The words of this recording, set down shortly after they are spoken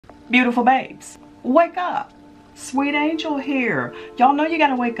Beautiful babes, wake up. Sweet Angel here. Y'all know you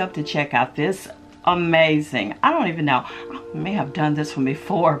gotta wake up to check out this amazing, I don't even know, I may have done this one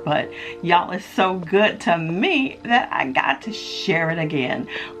before, but y'all, it's so good to me that I got to share it again.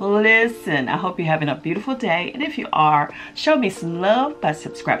 Listen, I hope you're having a beautiful day, and if you are, show me some love by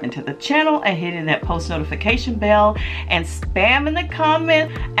subscribing to the channel and hitting that post notification bell and spam in the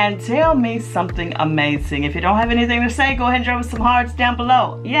comment and tell me something amazing. If you don't have anything to say, go ahead and drop some hearts down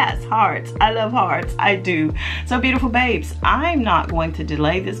below. Yes, hearts. I love hearts. I do. So beautiful babes, I'm not going to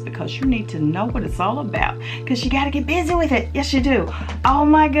delay this because you need to know what it's all about, because you got to get busy with it. Yes, you do. Oh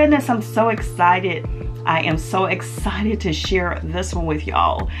my goodness, I'm so excited. I am so excited to share this one with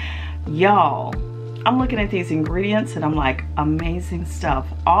y'all. Y'all, I'm looking at these ingredients and I'm like, amazing stuff.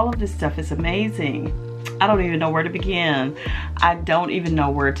 All of this stuff is amazing. I don't even know where to begin. I don't even know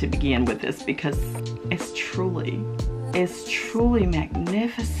where to begin with this because it's truly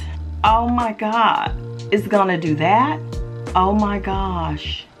magnificent. Oh my God, it's gonna do that? Oh my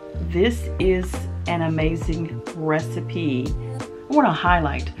gosh. This is an amazing recipe. I want to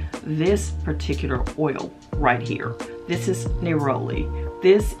highlight this particular oil right here. This is Neroli.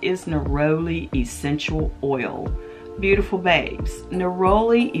 This is Neroli essential oil. Beautiful babes,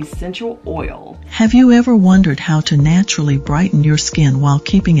 Neroli essential oil. Have you ever wondered how to naturally brighten your skin while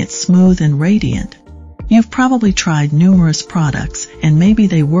keeping it smooth and radiant? You've probably tried numerous products and maybe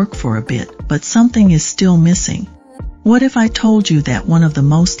they work for a bit, but something is still missing. What if I told you that one of the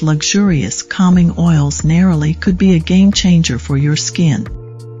most luxurious calming oils, Neroli, could be a game changer for your skin?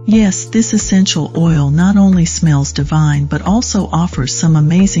 Yes, this essential oil not only smells divine but also offers some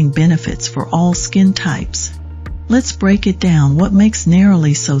amazing benefits for all skin types. Let's break it down. What makes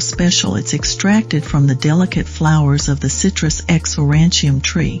Neroli so special? It's extracted from the delicate flowers of the Citrus X aurantium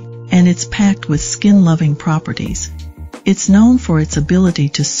tree, and it's packed with skin-loving properties. It's known for its ability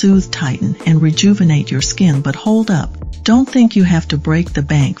to soothe, tighten, and rejuvenate your skin. But hold up, don't think you have to break the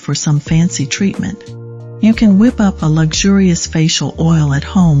bank for some fancy treatment. You can whip up a luxurious facial oil at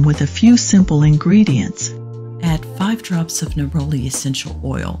home with a few simple ingredients. Add 5 drops of Neroli essential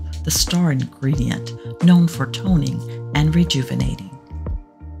oil, the star ingredient, known for toning and rejuvenating.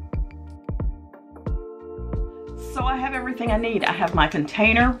 So I have everything I need. I have my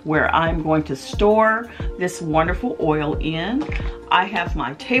container where I'm going to store this wonderful oil in. I have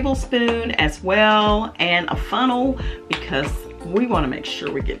my tablespoon as well and a funnel because we want to make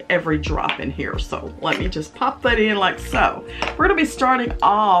sure we get every drop in here. So let me just pop that in like so. We're going to be starting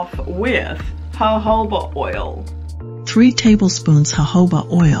off with jojoba oil. 3 tablespoons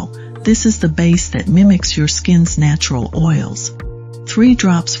jojoba oil. This is the base that mimics your skin's natural oils. 3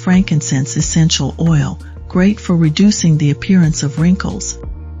 drops frankincense essential oil. Great for reducing the appearance of wrinkles.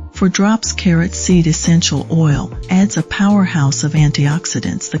 4 drops carrot seed essential oil, adds a powerhouse of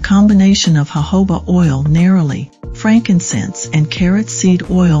antioxidants. The combination of jojoba oil, Neroli, frankincense, and carrot seed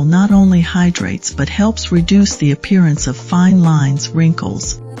oil not only hydrates but helps reduce the appearance of fine lines,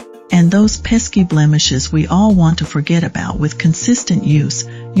 wrinkles, and those pesky blemishes we all want to forget about. With consistent use,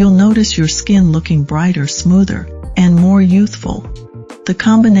 you'll notice your skin looking brighter, smoother, and more youthful. The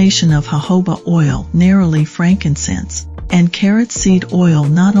combination of jojoba oil, Neroli, frankincense, and carrot seed oil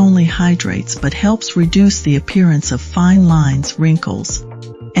not only hydrates but helps reduce the appearance of fine lines, wrinkles,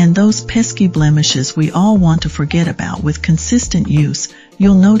 and those pesky blemishes we all want to forget about. With consistent use,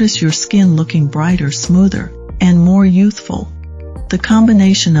 you'll notice your skin looking brighter, smoother, and more youthful. The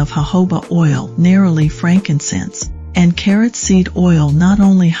combination of jojoba oil, Neroli, frankincense, and carrot seed oil not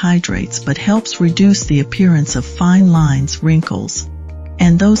only hydrates but helps reduce the appearance of fine lines, wrinkles,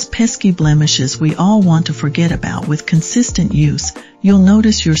 and those pesky blemishes we all want to forget about. With consistent use, you'll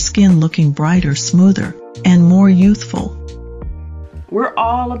notice your skin looking brighter, smoother, and more youthful. We're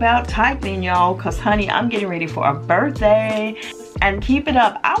all about tightening, y'all, because honey, I'm getting ready for a birthday. And keep it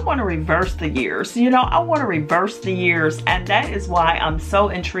up. I want to reverse the years. You know, I want to reverse the years, and that is why I'm so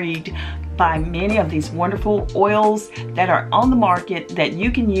intrigued by many of these wonderful oils that are on the market that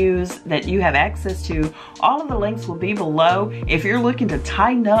you can use, that you have access to. All of the links will be below. If you're looking to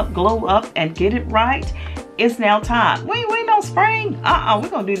tighten up, glow up, and get it right, it's now time. We ain't waiting on spring. We're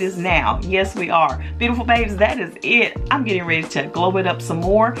gonna do this now. Yes, we are. Beautiful babes, that is it. I'm getting ready to glow it up some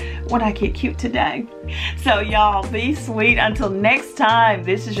more when I get cute today. So y'all, be sweet. Until next time,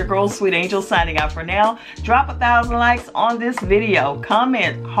 this is your girl, Sweet Angel, signing out for now. Drop 1,000 likes on this video.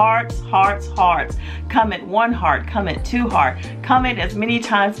 Comment hearts, hearts, hearts. Comment 1 heart, comment 2 heart. Comment as many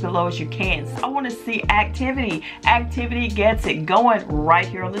times below as you can. So I want to see activity. Activity gets it going right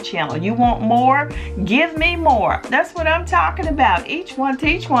here on the channel. You want more? Give me more. That's what I'm talking about. Each one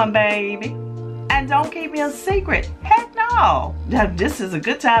teach one, baby. And don't keep me a secret. Heck no. y'all, this is a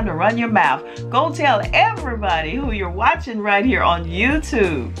good time to run your mouth. Go tell everybody who you're watching right here on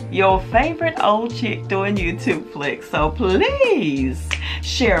YouTube, your favorite old chick doing YouTube flicks. So please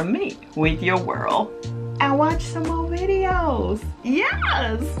share me with your world and watch some more videos.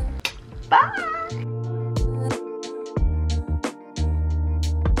 Yes. Bye.